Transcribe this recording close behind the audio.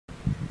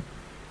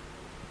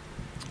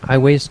I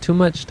waste too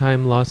much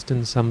time lost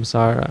in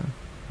samsara,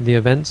 the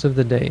events of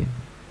the day,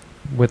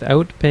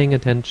 without paying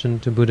attention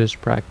to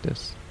Buddhist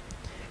practice.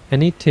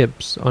 Any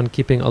tips on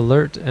keeping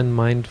alert and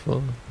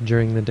mindful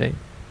during the day?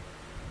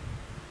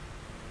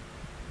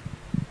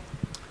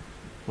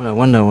 Well, I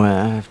wonder why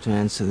I have to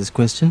answer this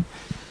question.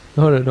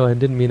 No, I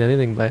didn't mean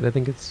anything by it. I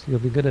think you'll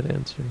be good at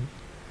answering.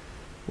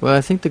 Well,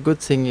 I think the good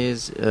thing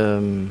is,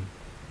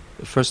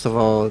 first of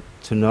all,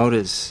 to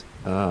notice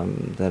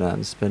that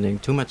I'm spending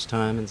too much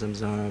time in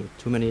samsara,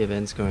 too many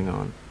events going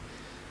on.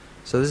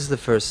 So this is the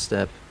first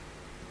step.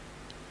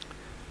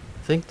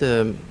 I think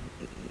the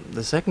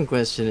second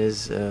question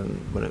is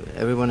what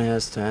everyone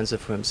has to answer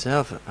for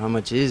himself. How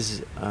much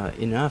is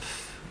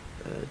enough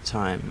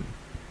time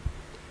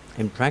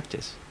in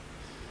practice?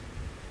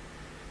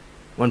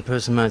 One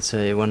person might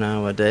say 1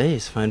 hour a day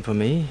is fine for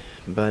me,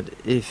 but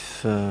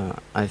if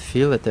I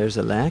feel that there's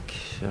a lack,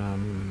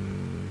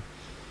 then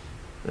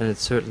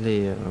it's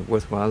certainly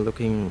worthwhile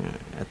looking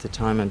at the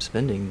time I'm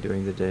spending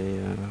during the day,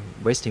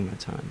 wasting my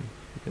time,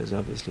 because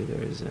obviously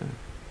there is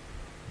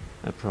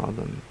a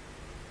problem.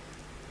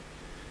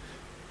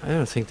 I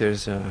don't think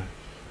there's a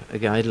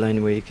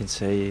guideline where you can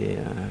say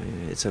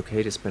it's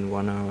okay to spend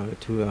 1 hour or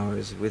 2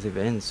 hours with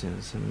events.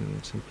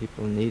 Some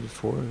people need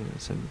 4,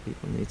 some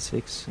people need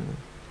 6.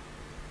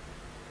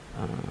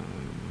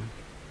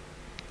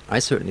 I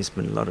certainly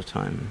spend a lot of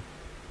time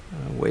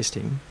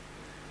wasting,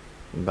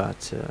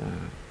 but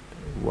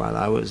while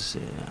I was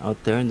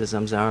out there in the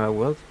samsara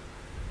world,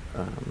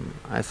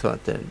 I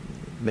thought that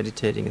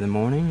meditating in the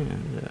morning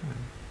and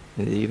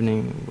in the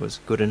evening was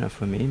good enough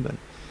for me, but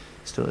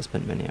still I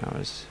spent many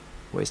hours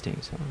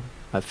wasting, so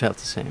I felt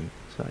the same,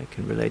 so I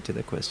can relate to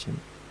the question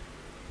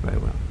very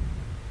well.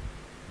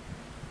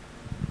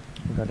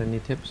 Got any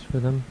tips for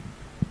them?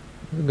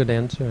 A good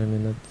answer. I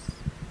mean, that's...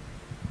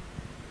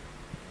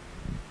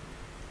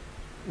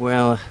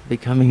 Well,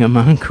 becoming a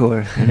monk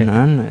or a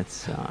nun,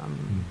 it's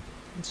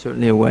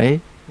certainly a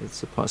way,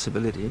 it's a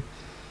possibility.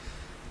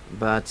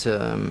 But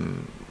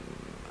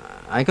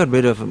I got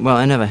rid of, well,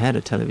 I never had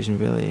a television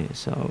really,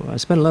 so I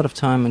spent a lot of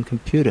time on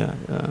computer.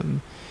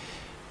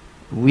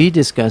 We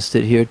discussed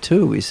it here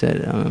too, we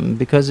said,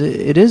 because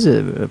it is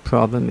a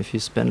problem if you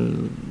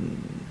spend,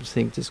 I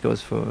think this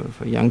goes for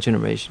young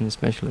generation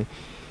especially,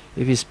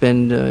 if you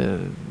spend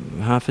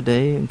half a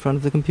day in front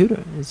of the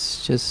computer.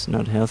 It's just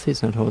not healthy,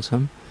 it's not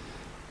wholesome.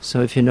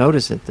 So if you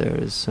notice that there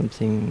is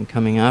something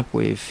coming up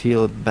where you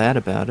feel bad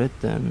about it,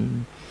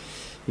 then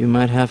you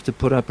might have to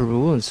put up a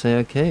rule and say,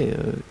 okay,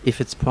 if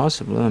it's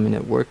possible, I mean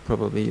at work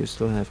probably you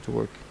still have to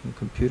work on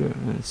computer,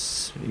 and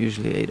it's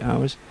usually 8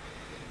 hours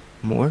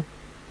more.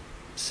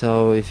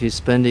 So if you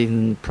spend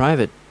even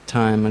private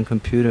time on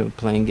computer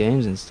playing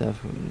games and stuff,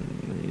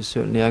 you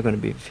certainly are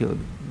going to feel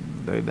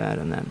very bad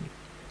on that.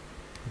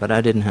 But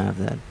I didn't have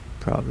that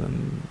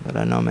problem, but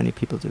I know many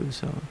people do.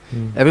 So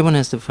everyone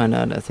has to find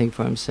out, I think,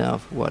 for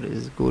himself what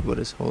is good, what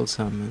is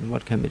wholesome, and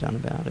what can be done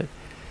about it.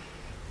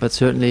 But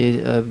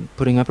certainly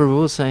putting up a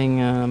rule saying,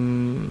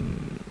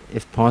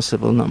 if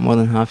possible, not more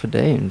than half a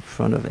day in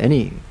front of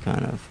any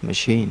kind of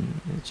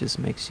machine. It just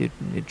makes you,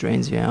 it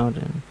drains you out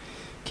and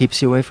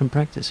keeps you away from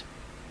practice.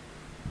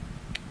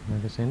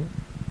 Magazine?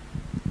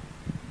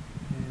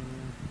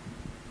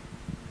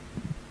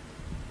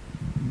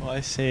 Well,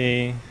 I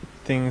say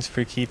things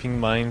for keeping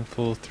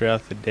mindful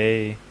throughout the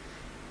day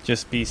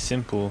just be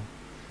simple,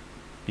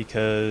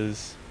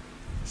 because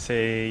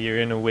say you're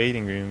in a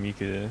waiting room, you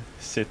could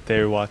sit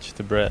there, watch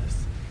the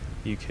breath.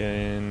 You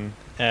can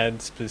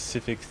add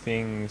specific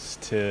things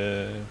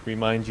to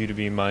remind you to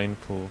be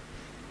mindful,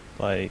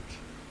 like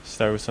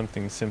start with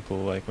something simple,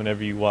 like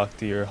whenever you walk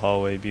through your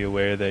hallway, be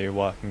aware that you're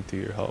walking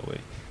through your hallway.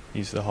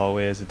 Use the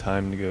hallway as a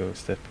time to go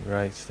stepping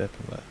right,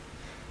 stepping left.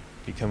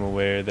 Become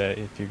aware that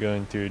if you're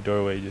going through a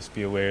doorway, just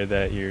be aware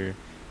that you're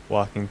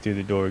walking through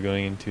the door,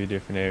 going into a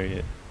different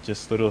area.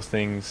 Just little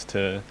things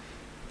to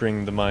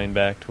bring the mind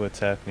back to what's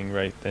happening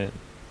right then.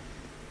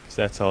 Because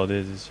that's all it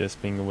is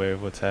just being aware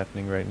of what's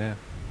happening right now.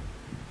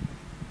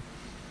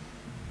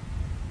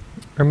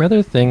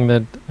 Another thing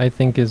that I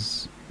think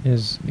is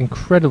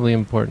incredibly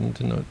important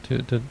to note,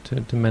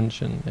 to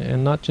mention,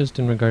 and not just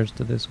in regards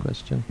to this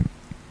question,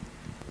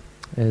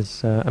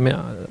 is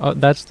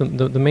that's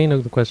the main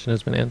of the question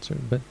has been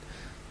answered, but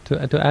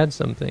to add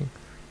something.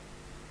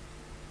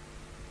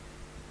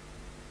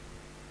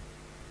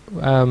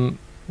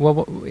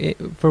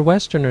 For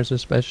Westerners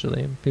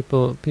especially,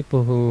 people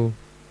who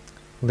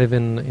live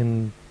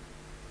in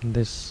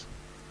this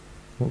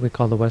what we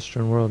call the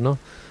Western world,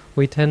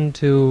 we tend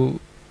to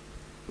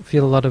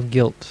feel a lot of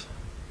guilt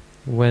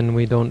when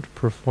we don't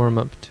perform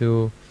up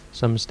to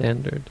some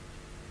standard,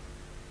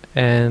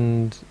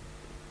 and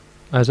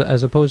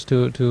as opposed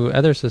to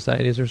other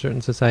societies or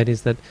certain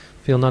societies that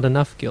feel not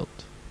enough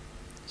guilt.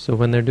 So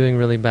when they're doing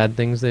really bad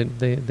things,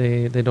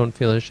 they don't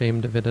feel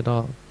ashamed of it at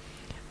all.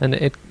 And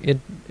it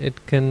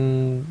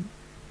can,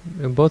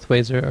 in both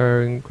ways,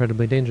 are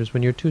incredibly dangerous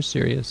when you're too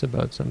serious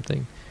about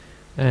something,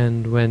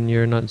 and when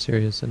you're not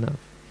serious enough.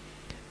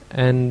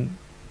 And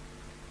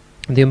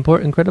The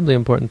incredibly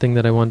important thing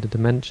that I wanted to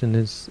mention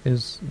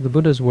is the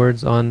Buddha's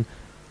words on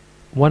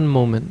one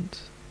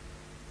moment.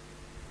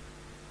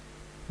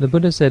 The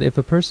Buddha said, if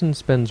a person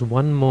spends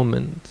one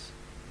moment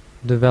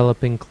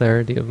developing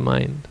clarity of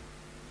mind,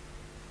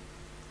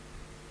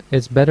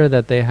 it's better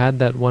that they had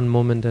that one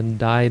moment and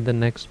died the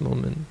next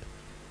moment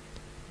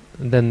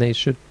than they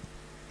should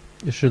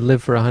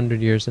live for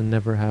 100 years and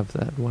never have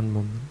that one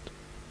moment.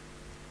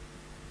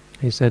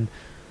 He said,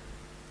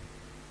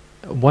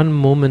 one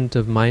moment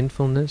of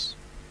mindfulness,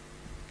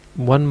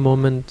 one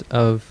moment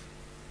of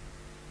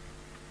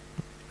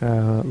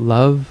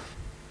love,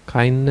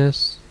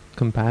 kindness,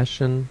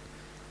 compassion,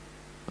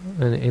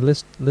 and he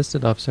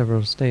listed off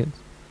several states,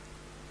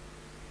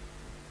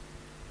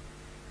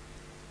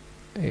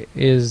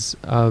 is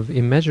of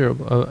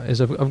immeasurable, is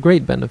of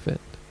great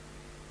benefit.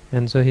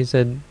 And so he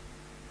said,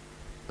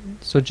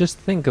 so just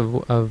think of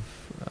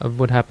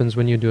what happens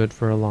when you do it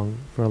for a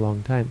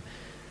long time.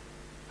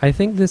 I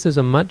think this is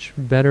a much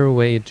better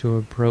way to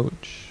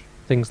approach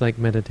things like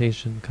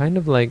meditation, kind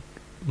of like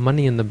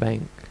money in the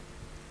bank.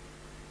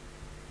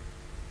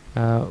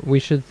 We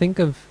should think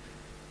of,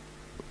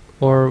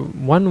 or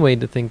one way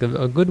to think of,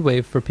 a good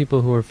way for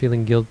people who are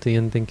feeling guilty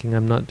and thinking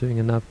I'm not doing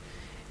enough,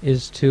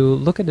 is to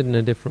look at it in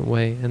a different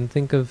way and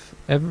think of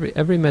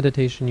every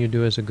meditation you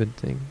do as a good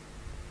thing.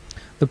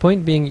 The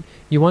point being,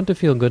 you want to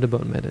feel good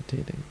about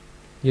meditating.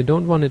 You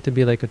don't want it to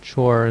be like a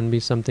chore and be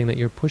something that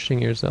you're pushing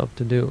yourself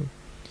to do.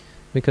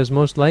 Because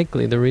most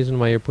likely the reason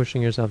why you're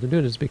pushing yourself to do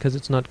it is because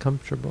it's not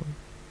comfortable.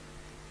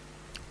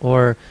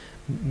 Or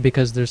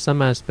because there's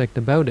some aspect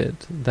about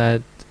it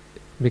that,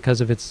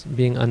 because of its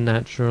being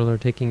unnatural or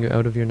taking you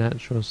out of your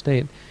natural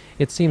state,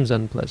 it seems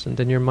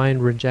unpleasant and your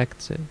mind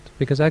rejects it.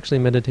 Because actually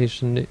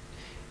meditation,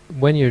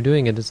 when you're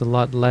doing it, is a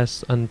lot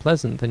less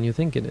unpleasant than you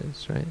think it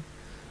is, right?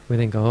 We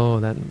think,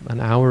 oh, that an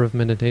hour of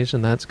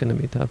meditation, that's going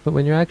to be tough. But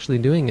when you're actually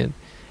doing it,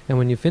 and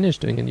when you finish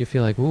doing it, you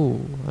feel like,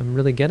 ooh, I'm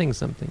really getting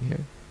something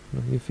here.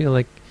 You feel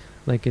like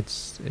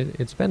it's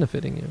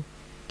benefiting you.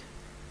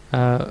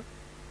 But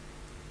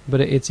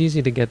it's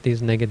easy to get these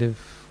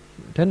negative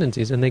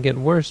tendencies, and they get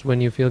worse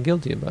when you feel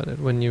guilty about it.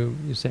 When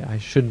you say, I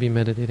should be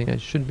meditating,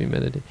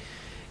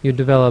 you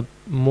develop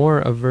more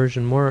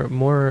aversion,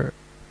 more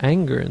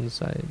anger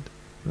inside.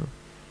 You know?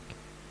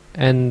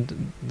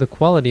 And the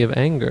quality of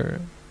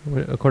anger,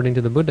 according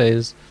to the Buddha,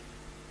 is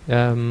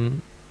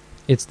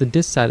it's the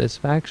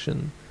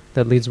dissatisfaction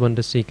that leads one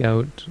to seek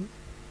out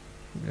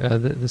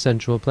the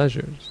sensual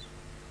pleasures.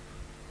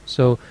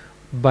 So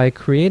by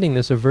creating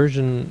this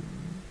aversion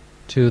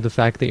to the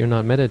fact that you're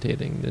not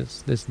meditating,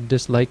 this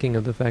disliking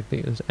of the fact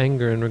that there's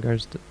anger in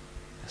regards to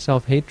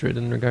self-hatred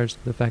in regards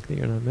to the fact that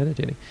you're not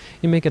meditating,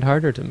 you make it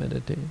harder to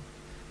meditate.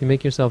 You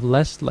make yourself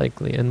less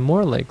likely and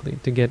more likely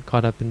to get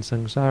caught up in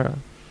samsara.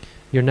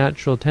 Your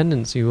natural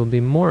tendency will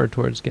be more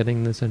towards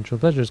getting the sensual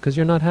pleasures because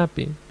you're not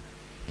happy.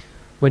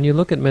 When you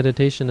look at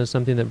meditation as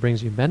something that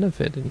brings you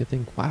benefit and you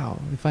think, wow,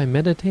 if I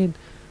meditate,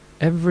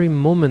 every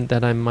moment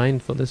that I'm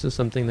mindful, this is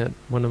something that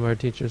one of our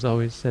teachers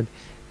always said,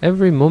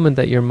 every moment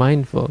that you're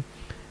mindful,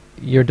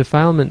 your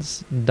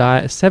defilements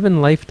die,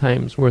 7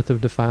 lifetimes worth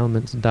of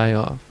defilements die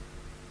off.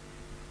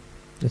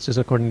 This is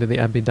according to the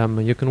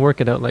Abhidhamma. You can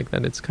work it out like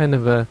that. It's kind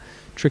of a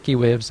tricky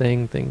way of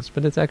saying things,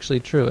 but it's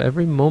actually true.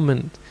 Every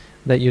moment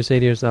that you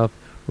say to yourself,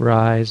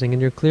 rising,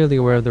 and you're clearly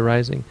aware of the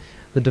rising,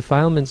 the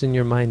defilements in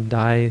your mind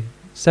die,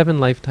 7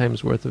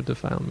 lifetimes worth of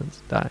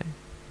defilements die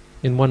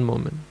in one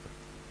moment.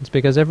 It's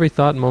because every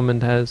thought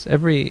moment has,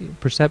 every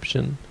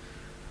perception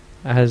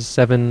has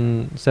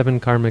seven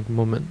karmic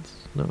moments,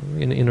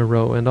 in a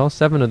row, and all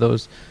 7 of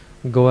those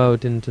go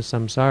out into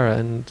samsara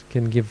and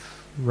can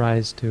give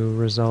rise to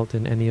result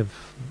in any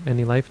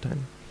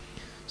lifetime.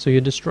 So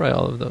you destroy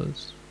all of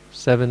those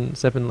 7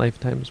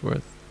 lifetimes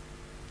worth.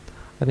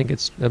 I think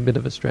it's a bit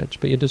of a stretch,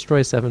 but you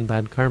destroy 7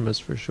 bad karmas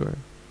for sure.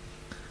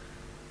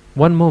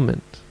 One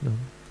moment.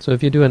 So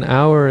if you do an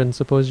hour and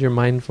suppose you're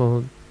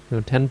mindful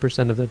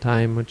 10% of the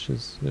time, which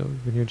is,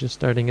 when you're just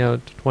starting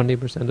out,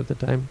 20% of the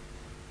time,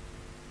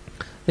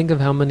 think of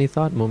how many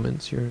thought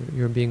moments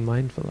you're being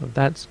mindful of.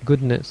 That's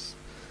goodness.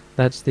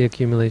 That's the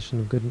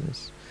accumulation of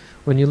goodness.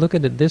 When you look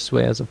at it this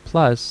way as a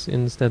plus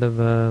instead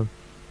of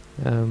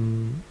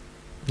something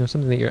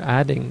that you're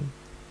adding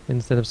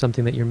instead of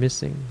something that you're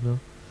missing.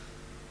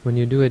 When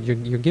you do it,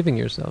 you're giving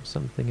yourself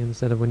something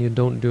instead of when you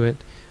don't do it,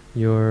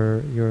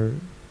 you're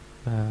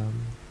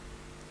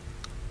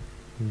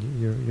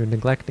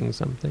neglecting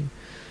something.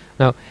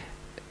 Now,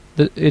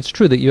 it's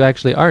true that you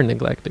actually are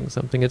neglecting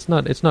something. It's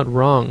not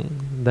wrong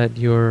that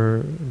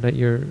your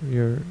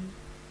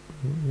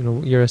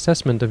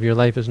assessment of your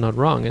life is not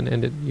wrong,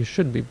 and we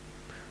should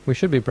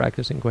be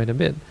practicing quite a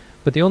bit.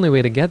 But the only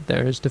way to get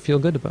there is to feel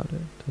good about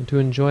it, and to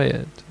enjoy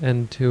it,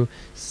 and to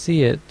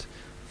see it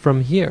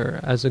from here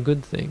as a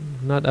good thing,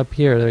 not up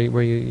here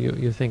where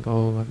you think,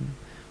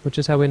 which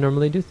is how we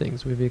normally do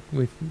things. We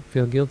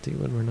feel guilty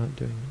when we're not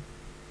doing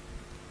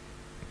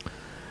it.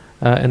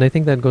 And I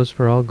think that goes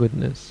for all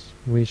goodness.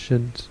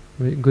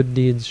 Good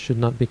deeds should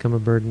not become a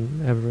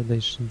burden ever.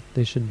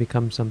 They should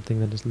become something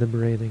that is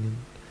liberating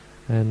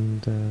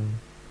and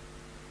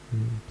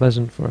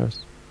pleasant for us.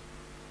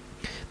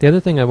 The other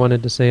thing I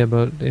wanted to say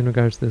about, in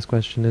regards to this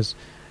question, is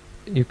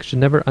you should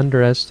never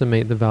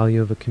underestimate the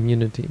value of a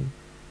community.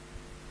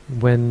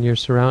 When you're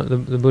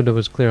surrounded, the Buddha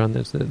was clear on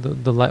this,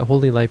 the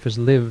holy life is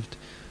lived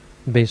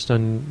based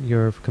on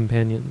your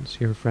companions,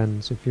 your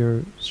friends. If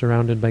you're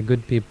surrounded by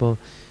good people,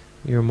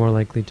 you're more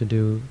likely to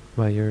do,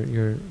 well,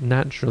 you're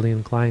naturally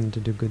inclined to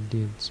do good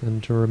deeds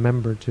and to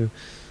remember to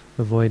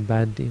avoid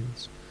bad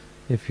deeds.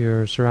 If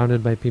you're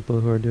surrounded by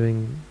people who are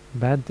doing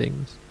bad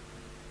things,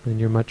 then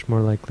you're much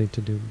more likely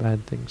to do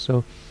bad things.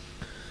 So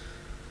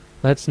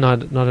that's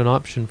not an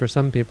option for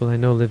some people. I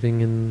know,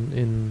 living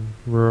in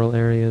rural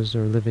areas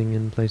or living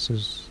in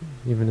places,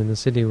 even in the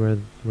city, where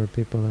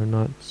people are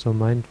not so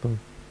mindful.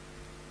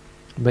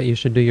 But you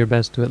should do your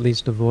best to at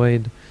least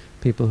avoid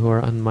people who are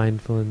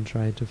unmindful and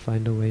try to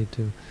find a way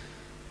to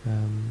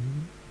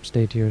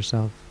stay to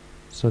yourself,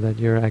 so that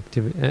your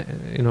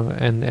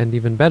and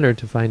even better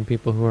to find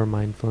people who are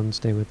mindful and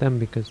stay with them,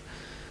 because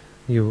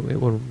it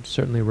will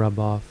certainly rub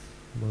off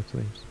both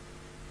ways.